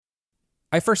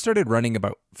I first started running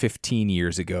about 15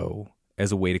 years ago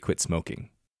as a way to quit smoking.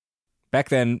 Back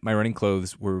then, my running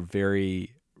clothes were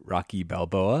very Rocky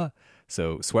Balboa,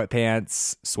 so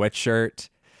sweatpants, sweatshirt.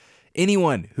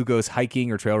 Anyone who goes hiking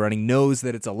or trail running knows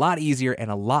that it's a lot easier and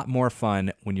a lot more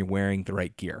fun when you're wearing the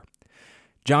right gear.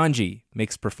 Janji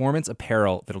makes performance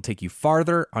apparel that'll take you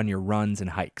farther on your runs and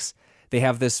hikes. They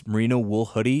have this merino wool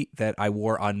hoodie that I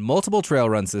wore on multiple trail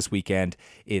runs this weekend.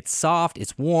 It's soft,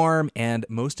 it's warm, and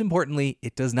most importantly,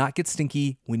 it does not get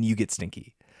stinky when you get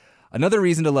stinky. Another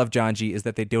reason to love Janji is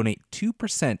that they donate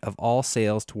 2% of all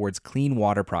sales towards clean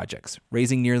water projects,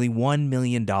 raising nearly $1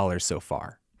 million so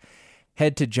far.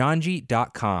 Head to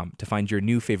janji.com to find your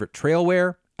new favorite trail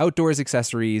wear, outdoors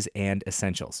accessories, and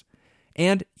essentials.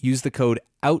 And use the code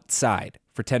OUTSIDE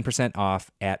for 10%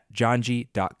 off at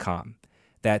janji.com.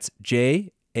 That's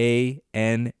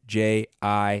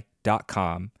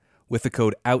JANJI.com with the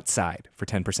code OUTSIDE for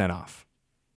 10% off.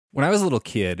 When I was a little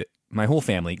kid, my whole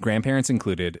family, grandparents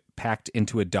included, packed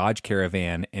into a Dodge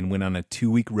Caravan and went on a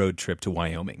 2-week road trip to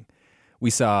Wyoming. We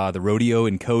saw the rodeo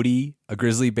in Cody, a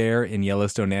grizzly bear in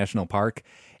Yellowstone National Park,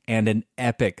 and an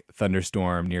epic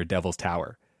thunderstorm near Devil's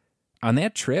Tower. On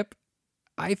that trip,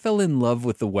 I fell in love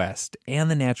with the West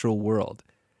and the natural world.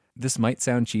 This might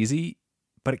sound cheesy,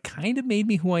 but it kind of made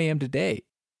me who I am today.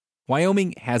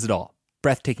 Wyoming has it all.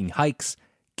 Breathtaking hikes,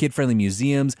 kid-friendly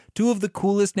museums, 2 of the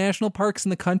coolest national parks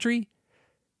in the country.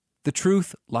 The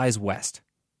truth lies west.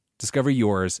 Discover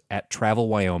yours at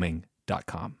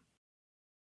travelwyoming.com.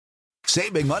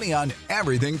 Save big money on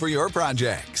everything for your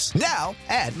projects. Now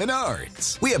at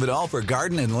Menards. We have it all for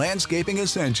garden and landscaping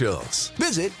essentials.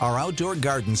 Visit our outdoor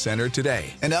garden center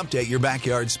today and update your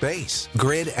backyard space.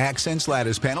 Grid Accents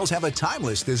lattice panels have a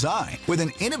timeless design with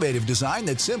an innovative design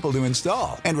that's simple to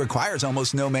install and requires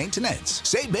almost no maintenance.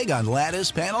 Save big on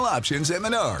lattice panel options at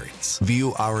Menards.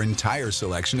 View our entire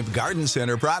selection of garden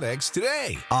center products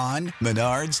today on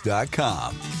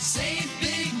Menards.com. Save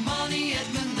big money at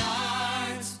Menards.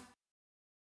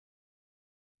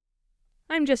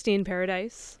 I'm Justine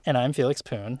Paradise. And I'm Felix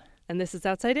Poon. And this is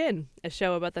Outside In, a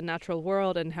show about the natural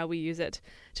world and how we use it.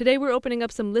 Today we're opening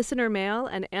up some listener mail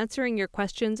and answering your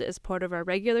questions as part of our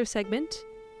regular segment,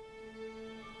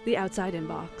 The Outside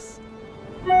Inbox.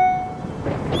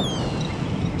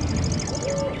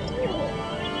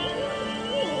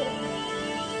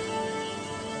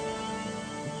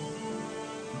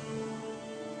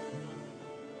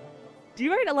 Do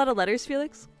you write a lot of letters,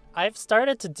 Felix? I've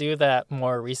started to do that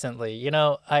more recently. You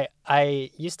know,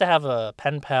 I used to have a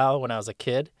pen pal when I was a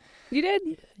kid. You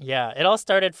did? Yeah, it all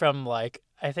started from I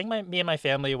think me and my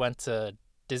family went to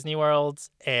Disney World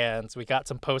and we got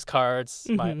some postcards.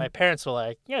 Mm-hmm. My parents were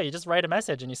like, yeah, you just write a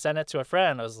message and you send it to a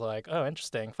friend. I was like, oh,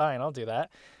 interesting. Fine, I'll do that.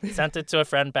 Sent it to a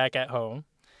friend back at home.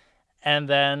 And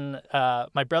then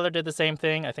my brother did the same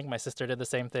thing. I think my sister did the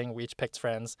same thing. We each picked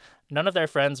friends. None of their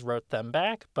friends wrote them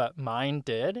back, but mine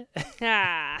did.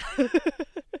 Ah.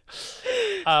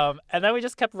 And then we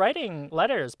just kept writing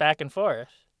letters back and forth.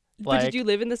 But did you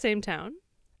live in the same town?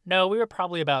 No, we were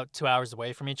probably about 2 hours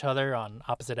away from each other on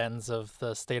opposite ends of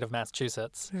the state of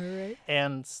Massachusetts. All right.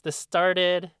 And this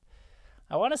started,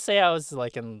 I want to say I was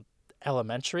in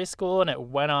elementary school, and it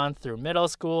went on through middle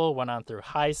school, went on through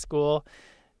high school.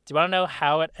 Do you want to know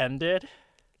how it ended?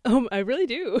 I really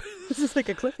do. This is like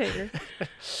a cliffhanger.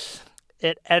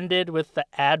 It ended with the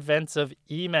advent of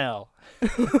email.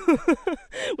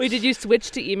 Wait, did you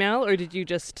switch to email or did you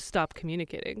just stop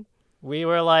communicating? We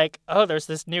were like, oh, there's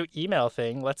this new email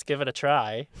thing. Let's give it a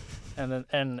try. And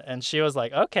then and she was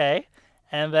like, okay.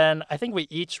 And then I think we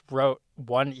each wrote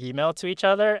one email to each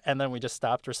other, and then we just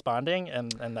stopped responding,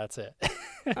 and that's it.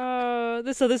 So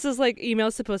this is like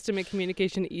email's supposed to make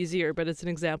communication easier, but it's an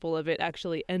example of it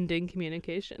actually ending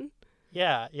communication.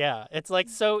 Yeah. It's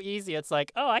so easy. It's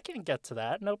like, oh, I can get to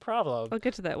that. No problem. I'll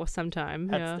get to that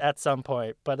sometime. At some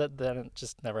point, but then it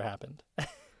just never happened.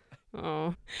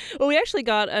 Oh. Well, we actually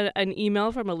got an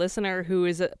email from a listener who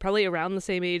is probably around the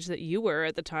same age that you were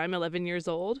at the time, 11 years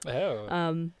old.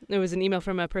 Oh. It was an email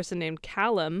from a person named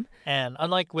Callum. And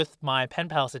unlike with my pen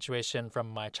pal situation from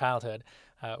my childhood,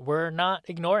 we're not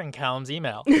ignoring Callum's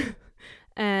email.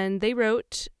 And they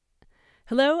wrote,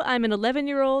 "Hello, I'm an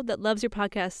 11-year-old that loves your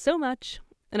podcast so much,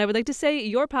 and I would like to say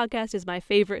your podcast is my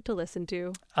favorite to listen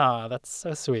to." Oh, that's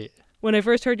so sweet. When I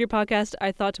first heard your podcast,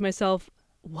 I thought to myself,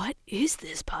 what is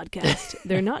this podcast?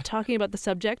 They're not talking about the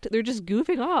subject. They're just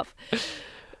goofing off.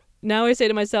 Now I say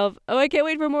to myself, oh, I can't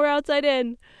wait for more Outside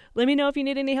In. Let me know if you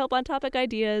need any help on topic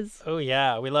ideas. Oh,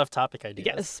 yeah. We love topic ideas.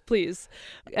 Yes, please.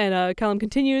 And Callum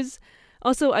continues,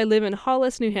 also, I live in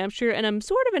Hollis, New Hampshire, and I'm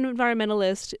sort of an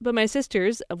environmentalist, but my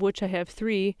sisters, of which I have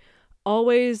 3,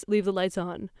 always leave the lights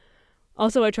on.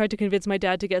 Also, I tried to convince my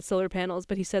dad to get solar panels,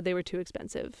 but he said they were too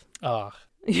expensive. Oh,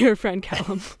 Your friend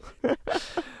Callum.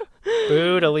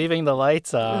 boo to leaving the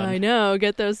lights on. I know.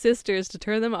 Get those sisters to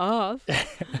turn them off.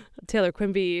 Taylor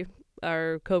Quimby,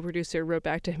 our co-producer, wrote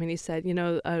back to him and he said,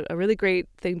 a really great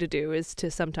thing to do is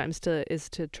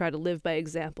to try to live by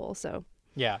example. So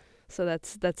Yeah. So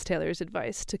that's Taylor's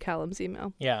advice to Callum's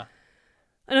email. Yeah.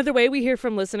 Another way we hear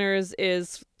from listeners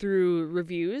is through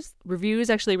reviews. Reviews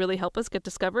actually really help us get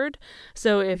discovered.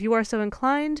 So if you are so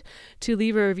inclined to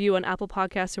leave a review on Apple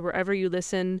Podcasts or wherever you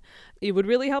listen, it would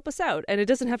really help us out. And it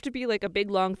doesn't have to be like a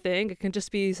big, long thing. It can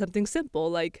just be something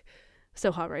simple like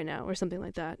 "so hot right now" or something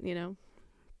like that,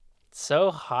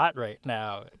 So hot right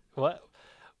now. What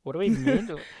do we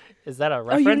mean? Is that a Oh,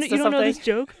 reference to you don't something? know this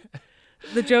joke?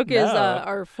 The joke is No.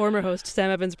 our former host, Sam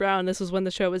Evans-Brown, this was when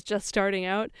the show was just starting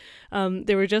out.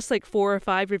 There were just like 4 or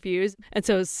 5 reviews. And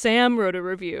so Sam wrote a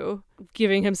review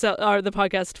giving himself the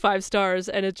podcast 5 stars.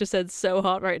 And it just said "so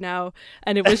hot right now."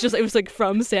 And it was like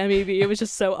from Sammy B. It was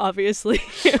just so obviously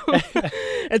him.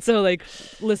 And so like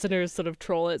listeners sort of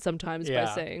troll it sometimes by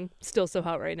Yeah. saying "still so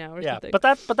hot right now" or Yeah, something.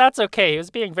 but that's okay. He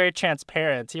was being very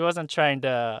transparent. He wasn't trying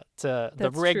to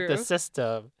That's rig the true.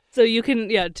 system. So you can,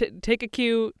 take a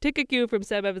cue from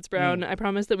Sam Evans-Brown. I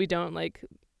promise that we don't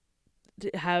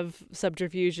have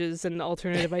subterfuges and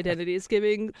alternative identities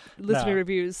giving listener No.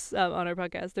 reviews on our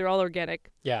podcast. They're all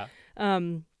organic. Yeah.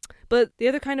 But the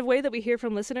other kind of way that we hear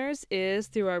from listeners is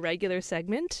through our regular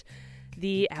segment,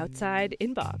 the Outside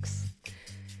Inbox.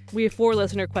 We have 4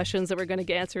 listener questions that we're going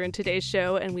to answer in today's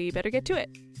show, and we better get to it.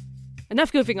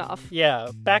 Enough goofing off. Yeah,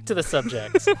 back to the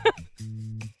subject.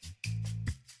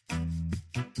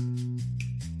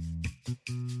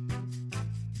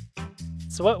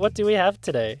 So what do we have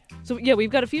today? So, yeah,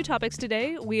 we've got a few topics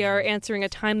today. We are answering a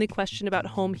timely question about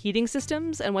home heating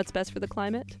systems and what's best for the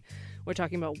climate. We're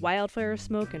talking about wildfire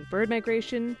smoke and bird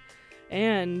migration.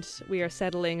 And we are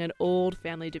settling an old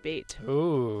family debate.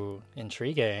 Ooh,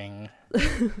 intriguing.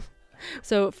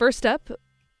 So, first up,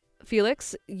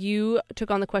 Felix, you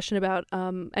took on the question about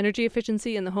energy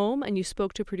efficiency in the home, and you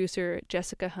spoke to producer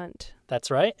Jessica Hunt. That's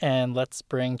right. And let's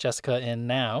bring Jessica in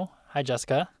now. Hi,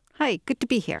 Jessica. Hi, good to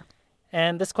be here.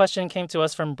 And this question came to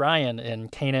us from Brian in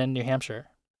Canaan, New Hampshire.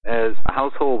 As a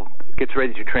household gets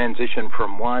ready to transition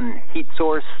from one heat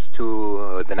source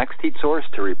to the next heat source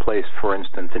to replace, for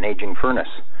instance, an aging furnace,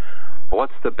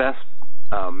 what's the best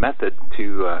method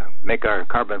to make our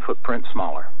carbon footprint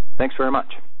smaller? Thanks very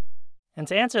much. And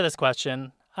to answer this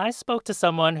question, I spoke to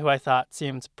someone who I thought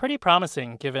seemed pretty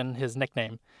promising given his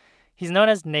nickname. He's known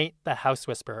as Nate the House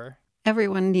Whisperer.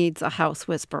 Everyone needs a house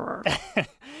whisperer.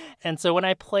 And so when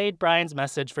I played Brian's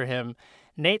message for him,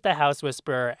 Nate the House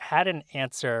Whisperer had an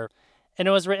answer, and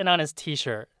it was written on his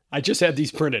T-shirt. I just had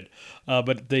these printed,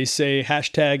 but they say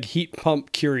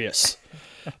 #HeatPumpCurious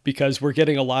because we're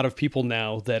getting a lot of people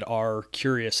now that are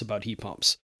curious about heat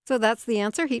pumps. So that's the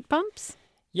answer, heat pumps?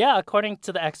 Yeah, according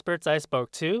to the experts I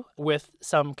spoke to, with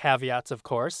some caveats, of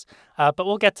course, but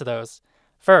we'll get to those.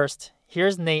 First,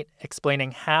 here's Nate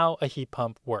explaining how a heat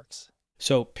pump works.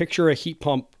 So picture a heat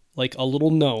pump like a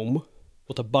little gnome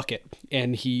with a bucket,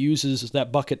 and he uses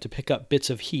that bucket to pick up bits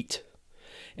of heat.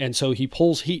 And so he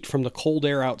pulls heat from the cold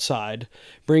air outside,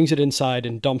 brings it inside,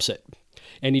 and dumps it.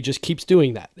 And he just keeps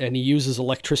doing that, and he uses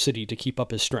electricity to keep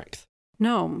up his strength.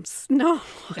 Gnomes. No.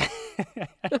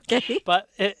 Okay. But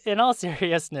in all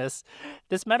seriousness,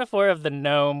 this metaphor of the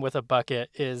gnome with a bucket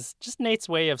is just Nate's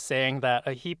way of saying that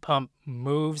a heat pump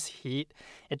moves heat.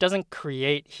 It doesn't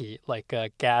create heat like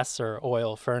a gas or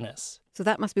oil furnace. So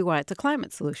that must be why it's a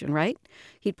climate solution, right?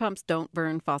 Heat pumps don't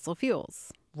burn fossil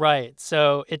fuels. Right.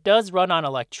 So it does run on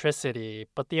electricity,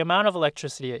 but the amount of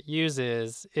electricity it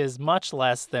uses is much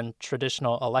less than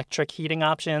traditional electric heating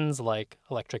options like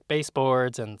electric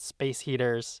baseboards and space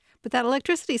heaters. But that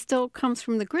electricity still comes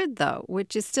from the grid, though,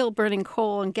 which is still burning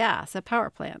coal and gas at power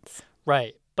plants.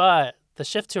 Right. But the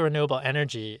shift to renewable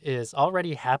energy is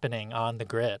already happening on the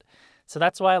grid. So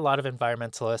that's why a lot of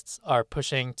environmentalists are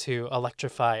pushing to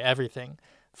electrify everything,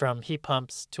 from heat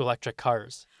pumps to electric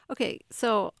cars. Okay,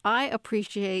 so I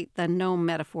appreciate the gnome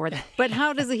metaphor, but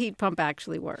how does a heat pump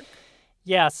actually work?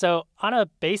 Yeah, so on a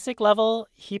basic level,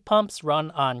 heat pumps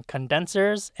run on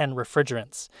condensers and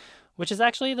refrigerants, which is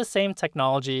actually the same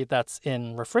technology that's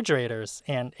in refrigerators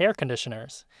and air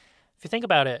conditioners. If you think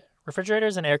about it,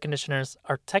 refrigerators and air conditioners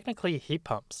are technically heat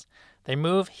pumps. They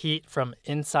move heat from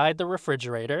inside the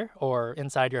refrigerator or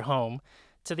inside your home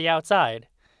to the outside.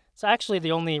 So actually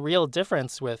the only real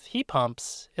difference with heat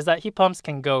pumps is that heat pumps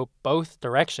can go both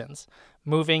directions,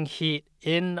 moving heat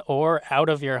in or out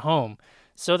of your home.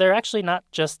 So they're actually not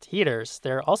just heaters,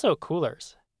 they're also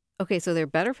coolers. Okay, so they're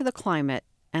better for the climate,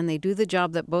 and they do the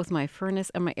job that both my furnace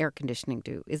and my air conditioning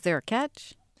do. Is there a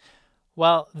catch?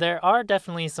 Well, there are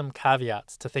definitely some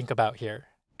caveats to think about here.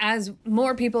 As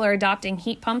more people are adopting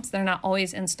heat pumps, they're not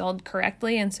always installed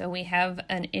correctly, and so we have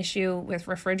an issue with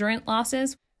refrigerant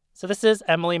losses. So this is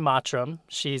Emily Mottram.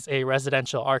 She's a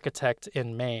residential architect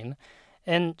in Maine.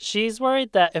 And she's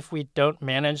worried that if we don't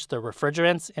manage the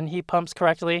refrigerants in heat pumps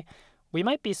correctly, we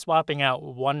might be swapping out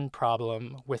one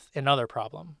problem with another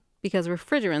problem. Because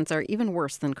refrigerants are even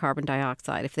worse than carbon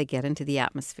dioxide if they get into the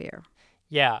atmosphere.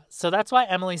 Yeah, so that's why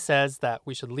Emily says that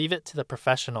we should leave it to the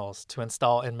professionals to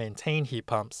install and maintain heat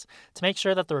pumps to make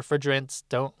sure that the refrigerants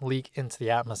don't leak into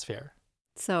the atmosphere.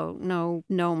 So no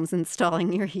gnomes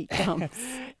installing your heat pumps.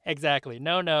 Exactly,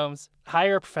 no gnomes.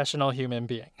 Hire a professional human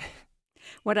being.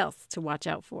 What else to watch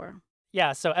out for?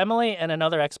 Yeah, so Emily and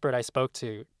another expert I spoke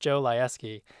to, Joe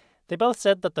Lyeski, they both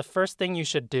said that the first thing you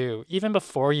should do, even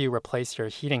before you replace your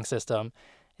heating system,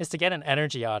 is to get an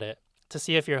energy audit to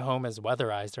see if your home is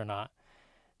weatherized or not.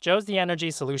 Joe's the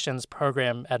Energy Solutions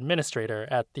Program Administrator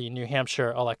at the New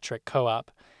Hampshire Electric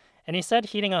Co-op, and he said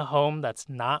heating a home that's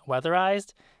not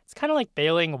weatherized, it's kind of like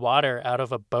bailing water out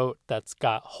of a boat that's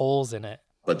got holes in it.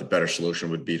 But the better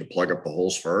solution would be to plug up the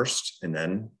holes first and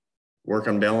then work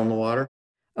on bailing the water.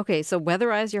 Okay, so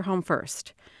weatherize your home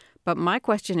first. But my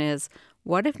question is,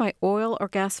 what if my oil or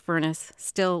gas furnace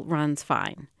still runs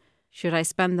fine? Should I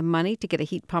spend the money to get a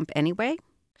heat pump anyway?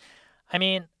 I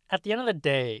mean, at the end of the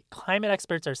day, climate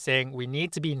experts are saying we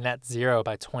need to be net zero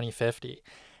by 2050.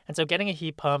 And so getting a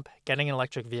heat pump, getting an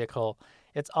electric vehicle,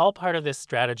 it's all part of this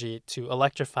strategy to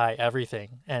electrify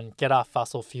everything and get off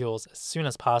fossil fuels as soon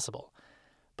as possible.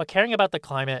 But caring about the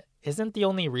climate isn't the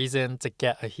only reason to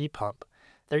get a heat pump.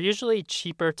 They're usually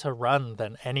cheaper to run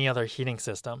than any other heating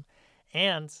system.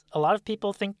 And a lot of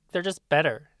people think they're just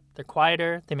better. They're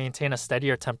quieter, they maintain a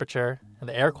steadier temperature, and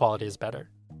the air quality is better.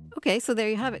 Okay, so there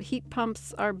you have it. Heat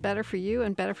pumps are better for you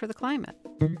and better for the climate.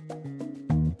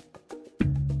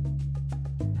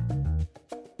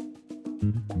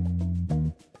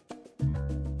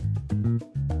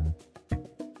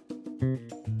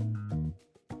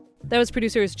 That was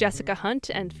producers Jessica Hunt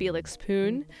and Felix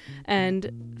Poon.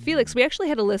 And Felix, we actually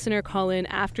had a listener call in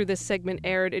after this segment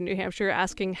aired in New Hampshire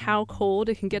asking how cold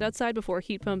it can get outside before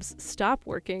heat pumps stop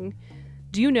working.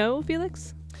 Do you know,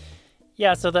 Felix?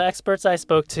 Yeah, so the experts I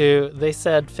spoke to, they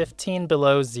said 15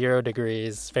 below 0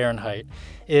 degrees Fahrenheit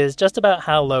is just about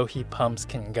how low heat pumps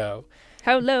can go.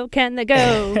 How low can they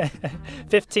go?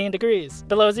 15 degrees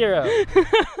below 0.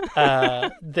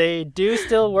 They do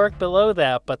still work below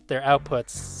that, but their outputs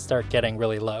start getting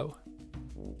really low.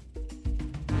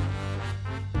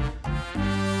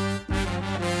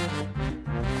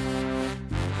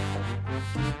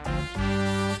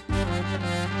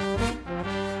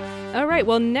 All right,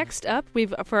 well, next up,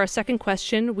 for our second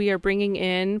question, we are bringing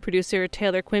in producer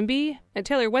Taylor Quimby. And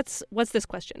Taylor, what's this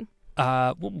question?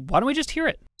 Why don't we just hear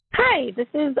it? Hi, this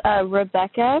is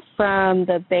Rebecca from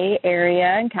the Bay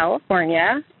Area in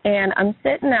California, and I'm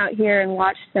sitting out here and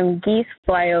watched some geese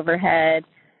fly overhead,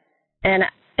 and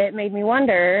it made me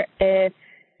wonder if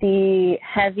the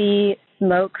heavy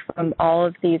smoke from all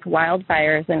of these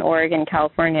wildfires in Oregon,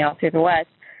 California, all through the West,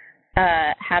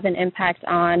 have an impact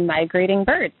on migrating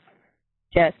birds.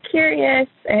 Just curious,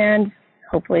 and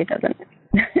hopefully it doesn't.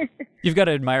 You've got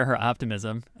to admire her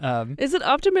optimism. Is it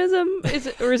optimism?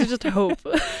 Or is it just hope?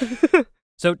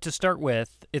 So to start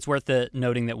with, it's worth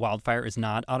noting that wildfire is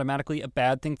not automatically a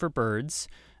bad thing for birds.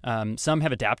 Some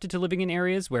have adapted to living in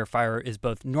areas where fire is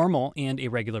both normal and a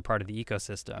regular part of the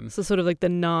ecosystem. So sort of like the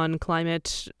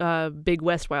non-climate big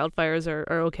West wildfires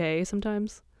are okay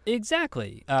sometimes?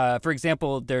 Exactly. For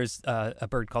example, there's a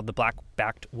bird called the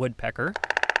black-backed woodpecker,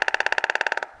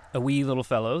 a wee little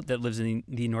fellow that lives in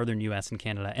the northern U.S. and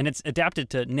Canada, and it's adapted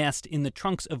to nest in the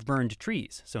trunks of burned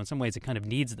trees. So in some ways, it kind of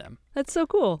needs them. That's so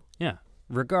cool. Yeah.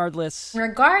 Regardless,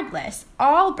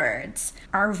 all birds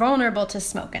are vulnerable to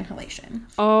smoke inhalation.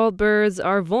 All birds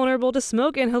are vulnerable to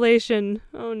smoke inhalation.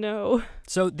 Oh, no.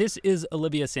 So this is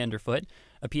Olivia Sanderfoot,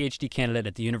 a PhD candidate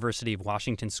at the University of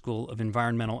Washington School of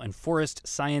Environmental and Forest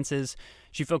Sciences.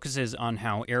 She focuses on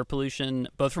how air pollution,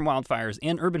 both from wildfires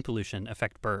and urban pollution,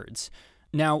 affect birds.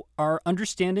 Now, our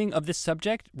understanding of this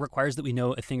subject requires that we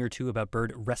know a thing or two about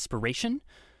bird respiration.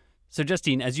 So,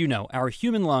 Justine, as you know, our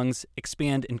human lungs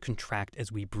expand and contract as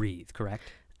we breathe,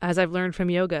 correct? As I've learned from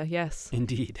yoga, yes.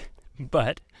 Indeed.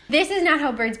 But this is not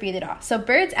how birds breathe at all. So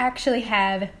birds actually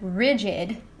have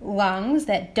rigid lungs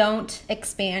that don't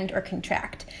expand or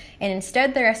contract. And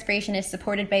instead, their respiration is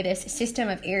supported by this system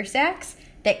of air sacs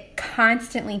that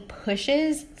constantly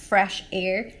pushes fresh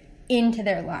air into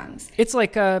their lungs. It's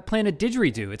like playing a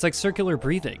didgeridoo. It's like circular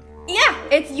breathing. Yeah,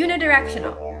 It's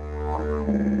unidirectional.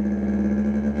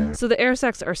 So the air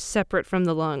sacs are separate from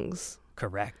the lungs.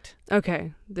 Correct.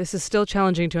 Okay, this is still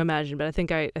challenging to imagine, but I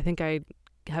think I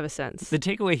have a sense. The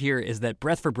takeaway here is that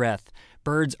breath for breath,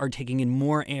 birds are taking in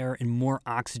more air and more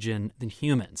oxygen than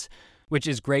humans, which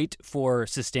is great for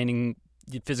sustaining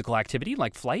physical activity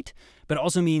like flight, but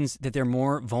also means that they're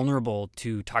more vulnerable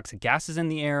to toxic gases in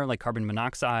the air like carbon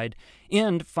monoxide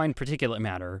and fine particulate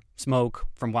matter, smoke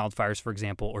from wildfires, for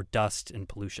example, or dust and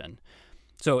pollution.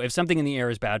 So if something in the air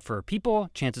is bad for people,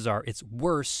 chances are it's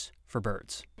worse for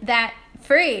birds. That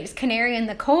phrase, canary in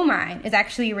the coal mine, is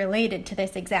actually related to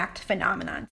this exact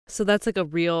phenomenon. So that's like a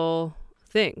real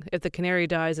thing. If the canary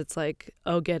dies, it's like,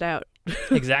 oh, get out.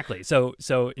 Exactly. So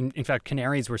in fact,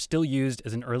 canaries were still used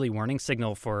as an early warning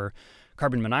signal for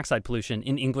carbon monoxide pollution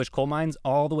in English coal mines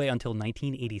all the way until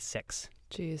 1986.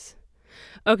 Jeez.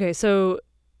 Okay, so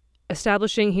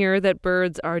establishing here that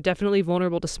birds are definitely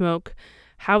vulnerable to smoke,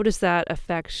 how does that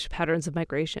affect patterns of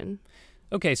migration?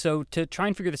 Okay, so to try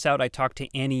and figure this out, I talked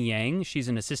to Annie Yang. She's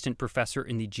an assistant professor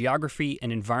in the Geography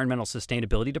and Environmental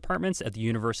Sustainability departments at the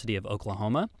University of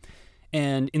Oklahoma.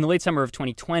 And in the late summer of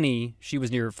 2020, she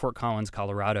was near Fort Collins,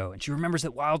 Colorado, and she remembers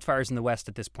that wildfires in the West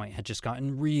at this point had just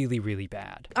gotten really, really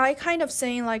bad. I kind of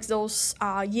seen like those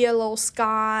yellow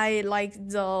sky, like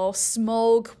the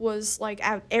smoke was like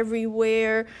out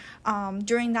everywhere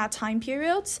during that time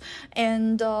period,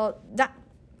 and that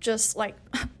just like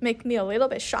make me a little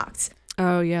bit shocked.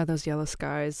 Oh, yeah, those yellow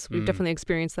skies. We've definitely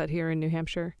experienced that here in New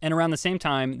Hampshire. And around the same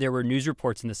time, there were news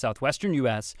reports in the southwestern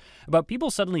U.S. about people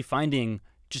suddenly finding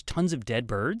just tons of dead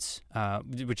birds,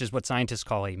 which is what scientists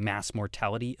call a mass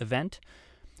mortality event.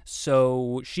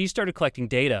 So she started collecting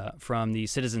data from the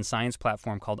citizen science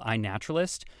platform called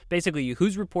iNaturalist. Basically,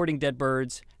 who's reporting dead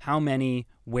birds, how many,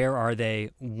 where are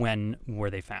they, when were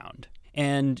they found?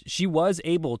 And she was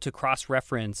able to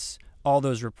cross-reference all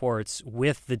those reports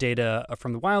with the data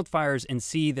from the wildfires and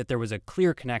see that there was a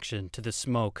clear connection to the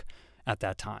smoke at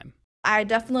that time. I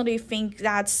definitely think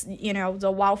that,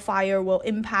 the wildfire will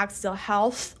impact the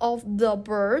health of the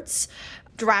birds,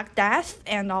 direct death,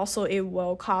 and also it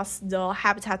will cause the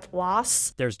habitat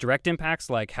loss. There's direct impacts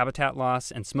like habitat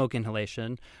loss and smoke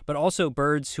inhalation, but also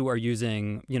birds who are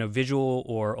using, visual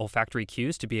or olfactory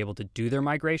cues to be able to do their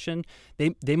migration.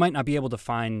 They might not be able to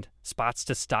find spots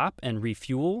to stop and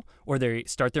refuel, or they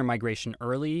start their migration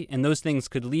early, and those things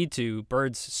could lead to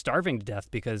birds starving to death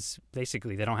because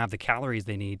basically they don't have the calories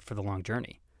they need for the long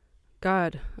journey.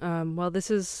 God, well,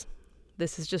 this is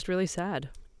just really sad.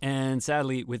 And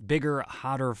sadly, with bigger,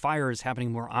 hotter fires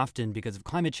happening more often because of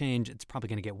climate change, it's probably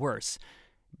going to get worse.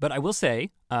 But I will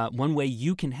say, one way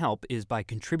you can help is by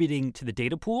contributing to the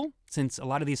data pool, since a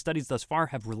lot of these studies thus far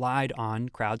have relied on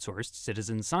crowdsourced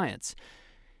citizen science.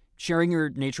 Sharing your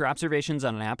nature observations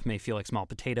on an app may feel like small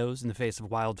potatoes in the face of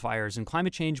wildfires and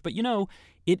climate change, but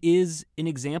it is an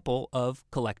example of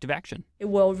collective action. It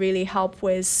will really help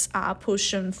with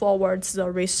pushing forward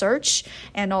the research,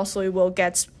 and also it will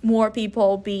get more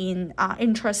people being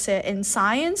interested in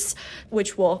science,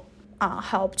 which will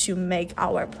help to make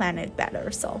our planet better.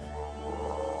 So.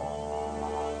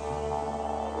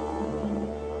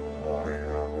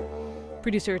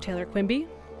 Producer Taylor Quimby.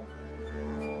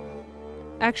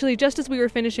 Actually, just as we were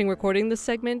finishing recording this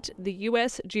segment, the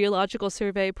U.S. Geological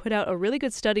Survey put out a really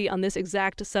good study on this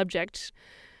exact subject.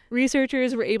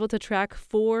 Researchers were able to track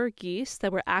 4 geese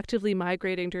that were actively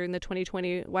migrating during the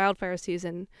 2020 wildfire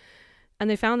season,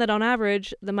 and they found that on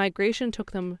average, the migration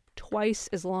took them twice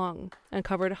as long and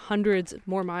covered hundreds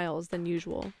more miles than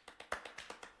usual.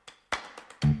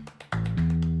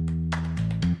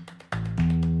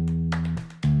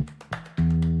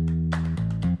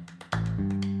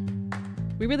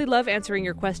 We really love answering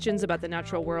your questions about the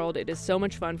natural world. It is so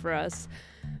much fun for us.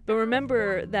 But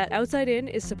remember that Outside In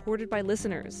is supported by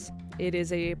listeners. It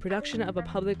is a production of a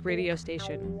public radio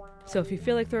station. So if you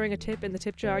feel like throwing a tip in the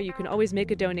tip jar, you can always make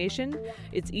a donation.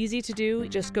 It's easy to do.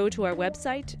 Just go to our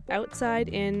website,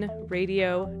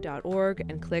 outsideinradio.org,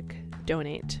 and click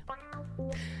Donate.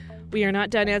 We are not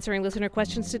done answering listener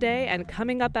questions today, and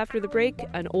coming up after the break,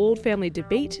 an old family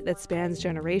debate that spans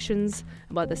generations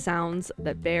about the sounds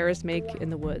that bears make in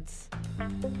the woods.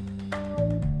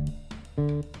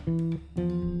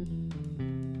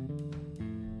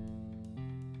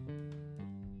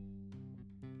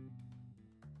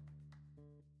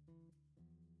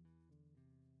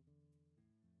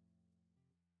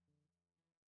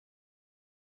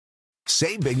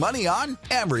 Save big money on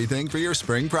everything for your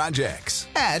spring projects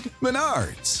at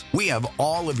Menards. We have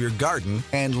all of your garden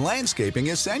and landscaping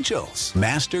essentials.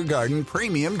 Master Garden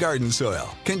Premium Garden Soil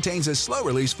contains a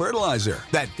slow-release fertilizer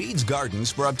that feeds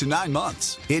gardens for up to 9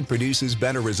 months. It produces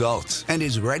better results and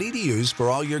is ready to use for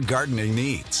all your gardening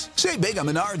needs. Save big on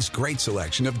Menards' great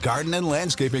selection of garden and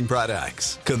landscaping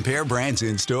products. Compare brands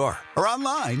in store or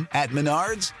online at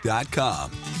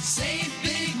menards.com. Save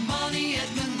big money at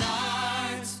Menards.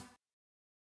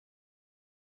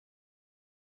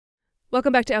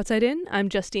 Welcome back to Outside In. I'm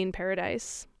Justine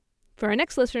Paradise. For our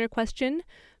next listener question,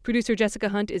 producer Jessica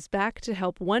Hunt is back to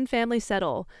help one family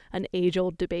settle an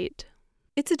age-old debate.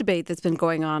 It's a debate that's been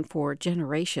going on for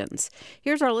generations.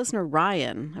 Here's our listener,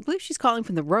 Ryan. I believe she's calling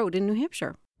from the road in New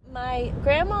Hampshire. My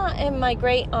grandma and my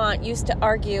great aunt used to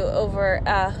argue over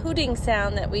a hooting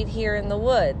sound that we'd hear in the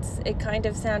woods. It kind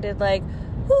of sounded like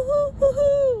hoo hoo hoo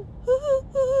hoo hoo hoo hoo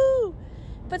hoo.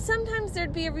 But sometimes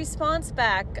there'd be a response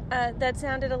back that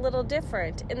sounded a little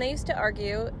different, and they used to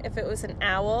argue if it was an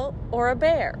owl or a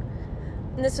bear.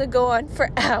 And this would go on for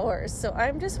hours. So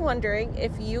I'm just wondering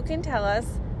if you can tell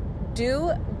us,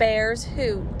 do bears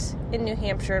hoot in New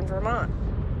Hampshire and Vermont?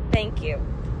 Thank you.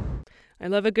 I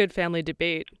love a good family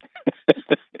debate.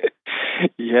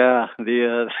 Yeah,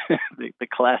 the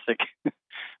classic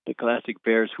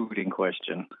bears hooting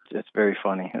question. It's very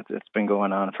funny. It's been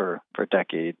going on for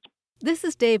decades. This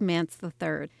is Dave Mance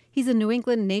III. He's a New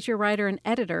England nature writer and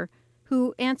editor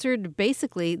who answered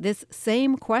basically this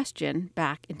same question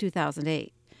back in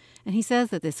 2008. And he says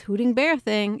that this hooting bear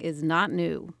thing is not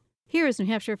new. Here is New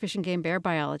Hampshire Fish and Game bear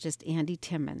biologist Andy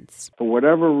Timmons. For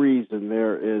whatever reason,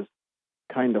 there is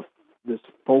kind of this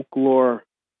folklore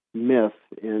myth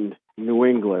in New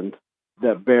England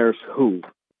that bears hoot.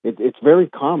 It's very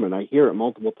common. I hear it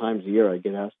multiple times a year. I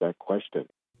get asked that question.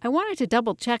 I wanted to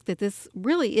double check that this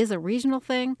really is a regional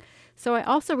thing, so I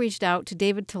also reached out to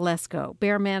David Telesco,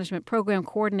 Bear Management Program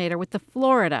Coordinator with the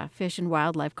Florida Fish and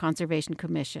Wildlife Conservation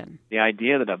Commission. The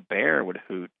idea that a bear would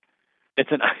hoot,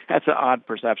 that's an odd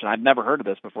perception. I'd never heard of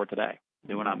this before today.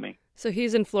 New one on me. So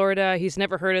he's in Florida. He's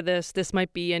never heard of this. This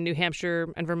might be a New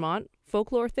Hampshire and Vermont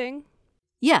folklore thing?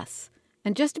 Yes.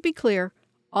 And just to be clear,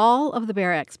 all of the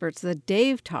bear experts that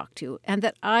Dave talked to and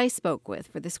that I spoke with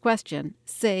for this question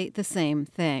say the same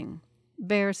thing.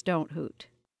 Bears don't hoot.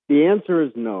 The answer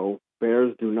is no.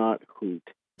 Bears do not hoot.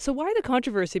 So why the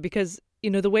controversy? Because,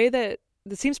 the way that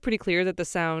it seems pretty clear that the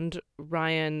sound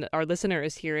Ryan, our listener,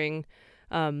 is hearing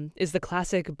is the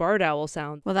classic barred owl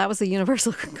sound. Well, that was the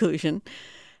universal conclusion.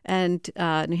 And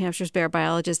New Hampshire's bear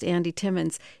biologist Andy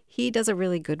Timmons, he does a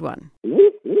really good one.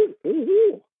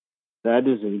 That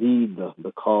is indeed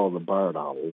the call of the barred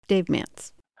owl. Dave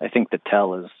Mance. I think the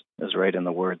tell is right in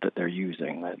the word that they're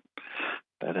using,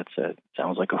 that it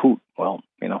sounds like a hoot. Well,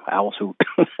 owls hoot.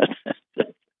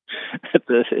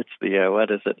 It's the what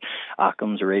is it,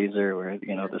 Occam's razor, where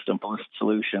the simplest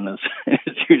solution is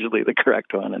usually the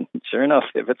correct one. And sure enough,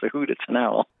 if it's a hoot, it's an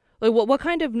owl. Like, what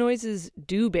kind of noises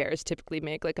do bears typically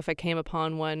make? Like if I came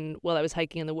upon one while I was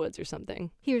hiking in the woods or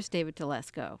something? Here's David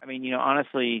Telesco. I mean,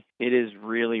 honestly, it is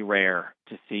really rare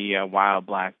to see a wild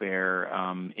black bear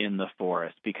in the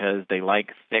forest because they like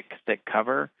thick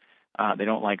cover. They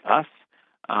don't like us,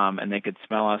 and they could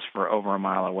smell us for over a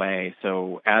mile away.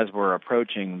 So as we're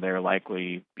approaching, they're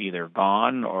likely either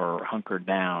gone or hunkered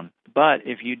down. But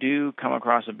if you do come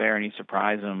across a bear and you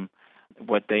surprise them,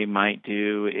 what they might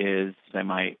do is they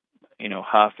might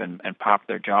huff and pop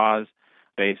their jaws,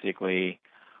 basically.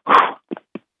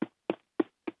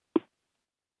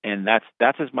 And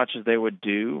that's as much as they would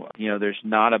do. There's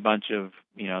not a bunch of,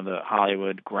 the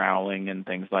Hollywood growling and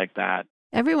things like that.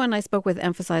 Everyone I spoke with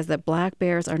emphasized that black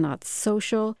bears are not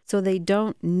social, so they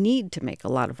don't need to make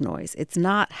a lot of noise. It's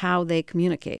not how they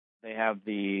communicate. They have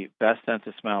the best sense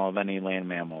of smell of any land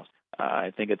mammals.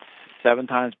 I think it's 7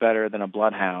 times better than a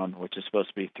bloodhound, which is supposed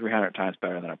to be 300 times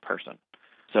better than a person.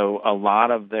 So a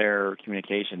lot of their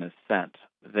communication is scent.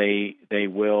 They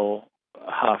will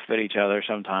huff at each other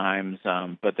sometimes,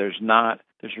 but there's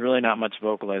really not much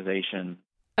vocalization.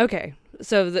 Okay,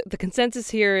 so the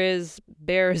consensus here is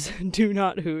bears do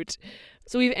not hoot.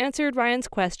 So we've answered Ryan's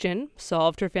question,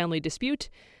 solved her family dispute,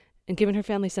 and given her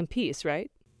family some peace, right?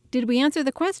 Did we answer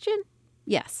the question?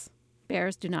 Yes,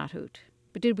 bears do not hoot.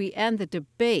 But did we end the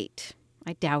debate?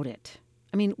 I doubt it.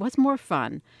 I mean, what's more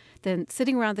fun than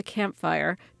sitting around the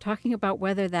campfire talking about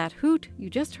whether that hoot you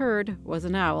just heard was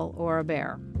an owl or a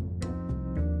bear?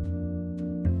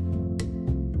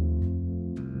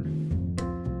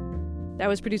 That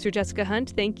was producer Jessica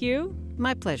Hunt. Thank you.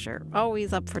 My pleasure.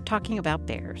 Always up for talking about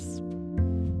bears.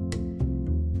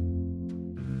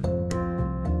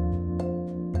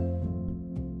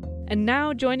 And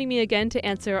now joining me again to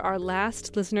answer our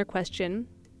last listener question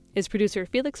is producer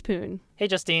Felix Poon. Hey,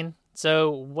 Justine. So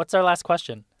what's our last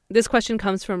question? This question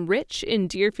comes from Rich in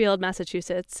Deerfield,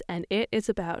 Massachusetts, and it is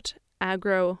about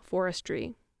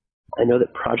agroforestry. I know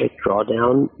that Project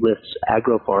Drawdown lists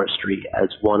agroforestry as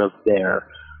one of their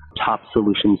top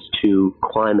solutions to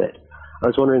climate. I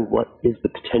was wondering, what is the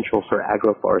potential for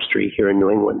agroforestry here in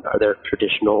New England? Are there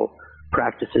traditional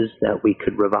practices that we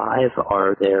could revive?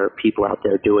 Are there people out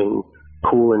there doing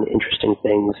cool and interesting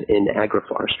things in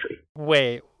agroforestry?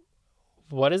 Wait,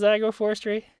 what is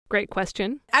agroforestry? Great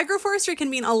question. Agroforestry can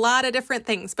mean a lot of different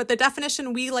things, but the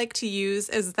definition we like to use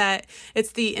is that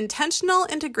it's the intentional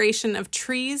integration of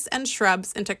trees and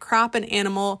shrubs into crop and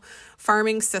animal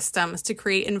farming systems to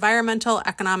create environmental,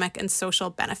 economic, and social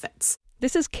benefits.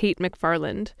 This is Kate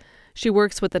McFarland. She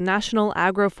works with the National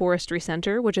Agroforestry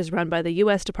Center, which is run by the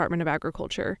U.S. Department of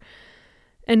Agriculture.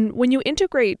 And when you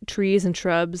integrate trees and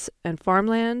shrubs and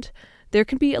farmland, there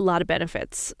can be a lot of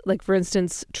benefits. Like, for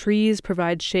instance, trees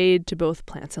provide shade to both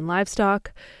plants and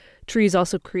livestock. Trees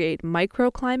also create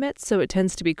microclimates, so it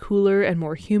tends to be cooler and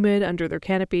more humid under their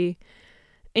canopy.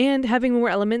 And having more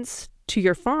elements to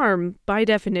your farm, by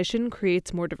definition,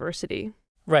 creates more diversity.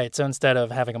 Right, so instead of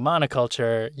having a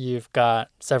monoculture, you've got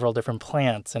several different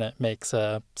plants, and it makes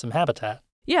some habitat.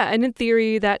 Yeah, and in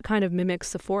theory, that kind of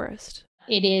mimics the forest.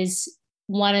 It is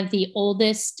one of the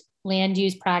oldest land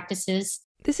use practices.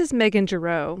 This is Megan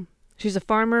Giroux. She's a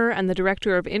farmer and the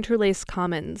director of Interlace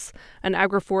Commons, an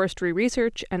agroforestry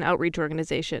research and outreach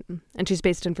organization, and she's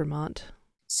based in Vermont.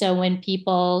 So when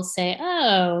people say,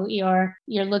 oh, you're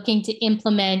looking to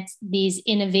implement these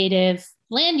innovative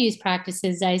land use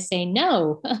practices, I say,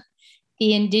 no,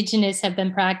 the indigenous have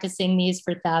been practicing these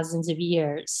for thousands of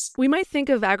years. We might think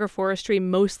of agroforestry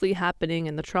mostly happening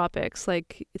in the tropics.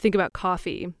 Like, think about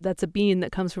coffee. That's a bean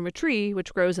that comes from a tree,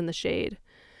 which grows in the shade.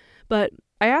 But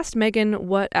I asked Megan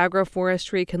what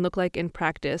agroforestry can look like in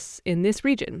practice in this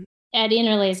region. At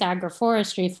Interlace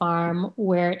Agroforestry Farm,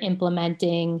 we're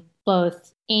implementing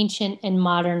both ancient and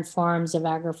modern forms of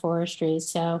agroforestry.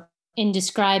 So in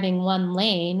describing one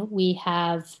lane, we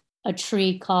have a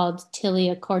tree called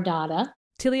Tilia cordata.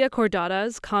 Tilia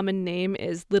cordata's common name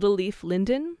is little leaf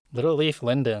linden. Little leaf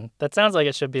linden. That sounds like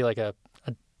it should be like a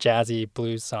jazzy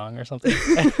blues song or something.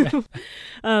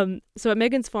 So at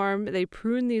Megan's farm, they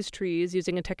prune these trees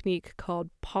using a technique called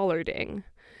pollarding,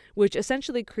 which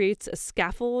essentially creates a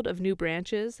scaffold of new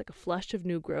branches, like a flush of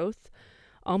new growth,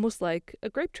 almost like a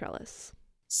grape trellis.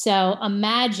 So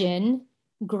imagine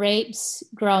grapes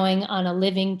growing on a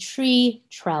living tree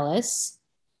trellis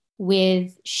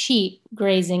with sheep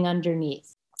grazing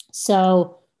underneath.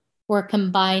 So we're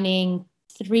combining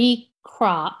 3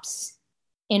 crops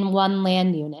in one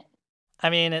land unit. I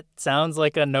mean, it sounds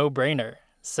like a no-brainer.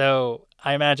 So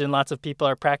I imagine lots of people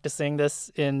are practicing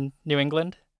this in New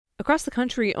England. Across the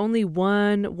country, only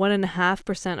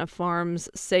 1.5% of farms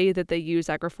say that they use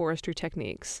agroforestry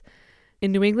techniques.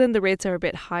 In New England, the rates are a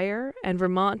bit higher, and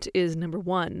Vermont is number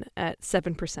 1 at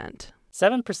 7%.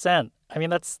 7%. I mean,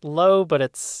 that's low, but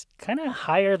it's kind of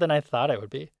higher than I thought it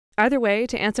would be. Either way,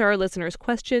 to answer our listener's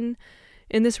question,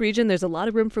 in this region, there's a lot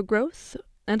of room for growth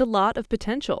and a lot of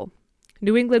potential.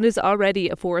 New England is already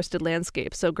a forested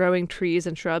landscape, so growing trees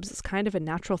and shrubs is kind of a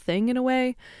natural thing in a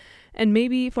way. And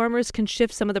maybe farmers can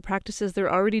shift some of the practices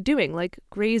they're already doing, like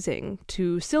grazing,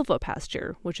 to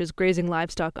silvopasture, which is grazing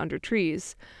livestock under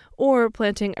trees, or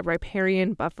planting a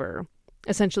riparian buffer,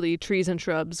 essentially trees and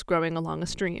shrubs growing along a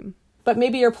stream. But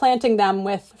maybe you're planting them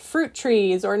with fruit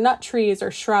trees or nut trees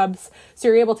or shrubs, so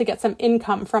you're able to get some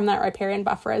income from that riparian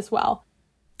buffer as well.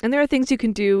 And there are things you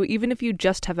can do even if you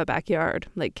just have a backyard,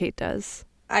 like Kate does.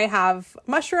 I have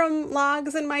mushroom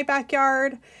logs in my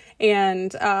backyard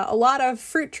and a lot of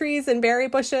fruit trees and berry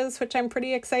bushes, which I'm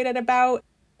pretty excited about.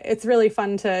 It's really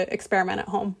fun to experiment at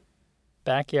home.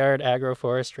 Backyard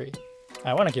agroforestry.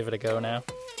 I want to give it a go now.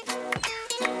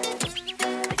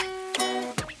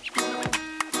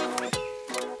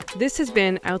 This has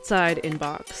been Outside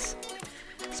Inbox.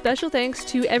 Special thanks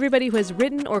to everybody who has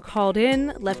written or called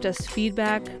in, left us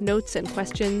feedback, notes, and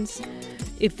questions.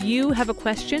 If you have a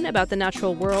question about the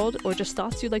natural world or just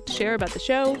thoughts you'd like to share about the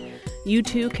show, you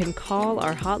too can call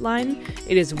our hotline.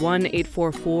 It is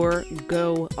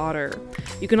 1-844-GO-OTTER.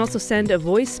 You can also send a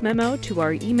voice memo to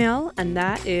our email, and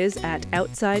that is at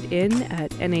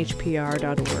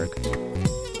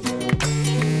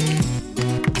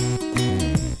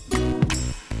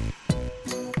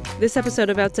outsidein@nhpr.org. This episode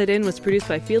of Outside In was produced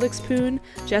by Felix Poon,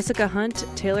 Jessica Hunt,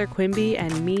 Taylor Quimby,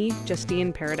 and me,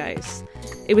 Justine Paradise.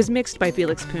 It was mixed by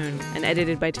Felix Poon and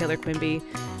edited by Taylor Quimby,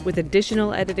 with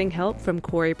additional editing help from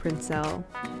Corey Princell.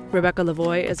 Rebecca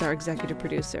Lavoie is our executive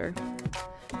producer.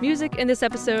 Music in this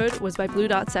episode was by Blue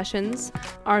Dot Sessions.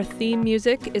 Our theme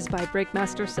music is by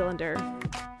Breakmaster Cylinder.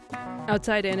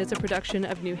 Outside In is a production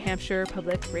of New Hampshire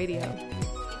Public Radio.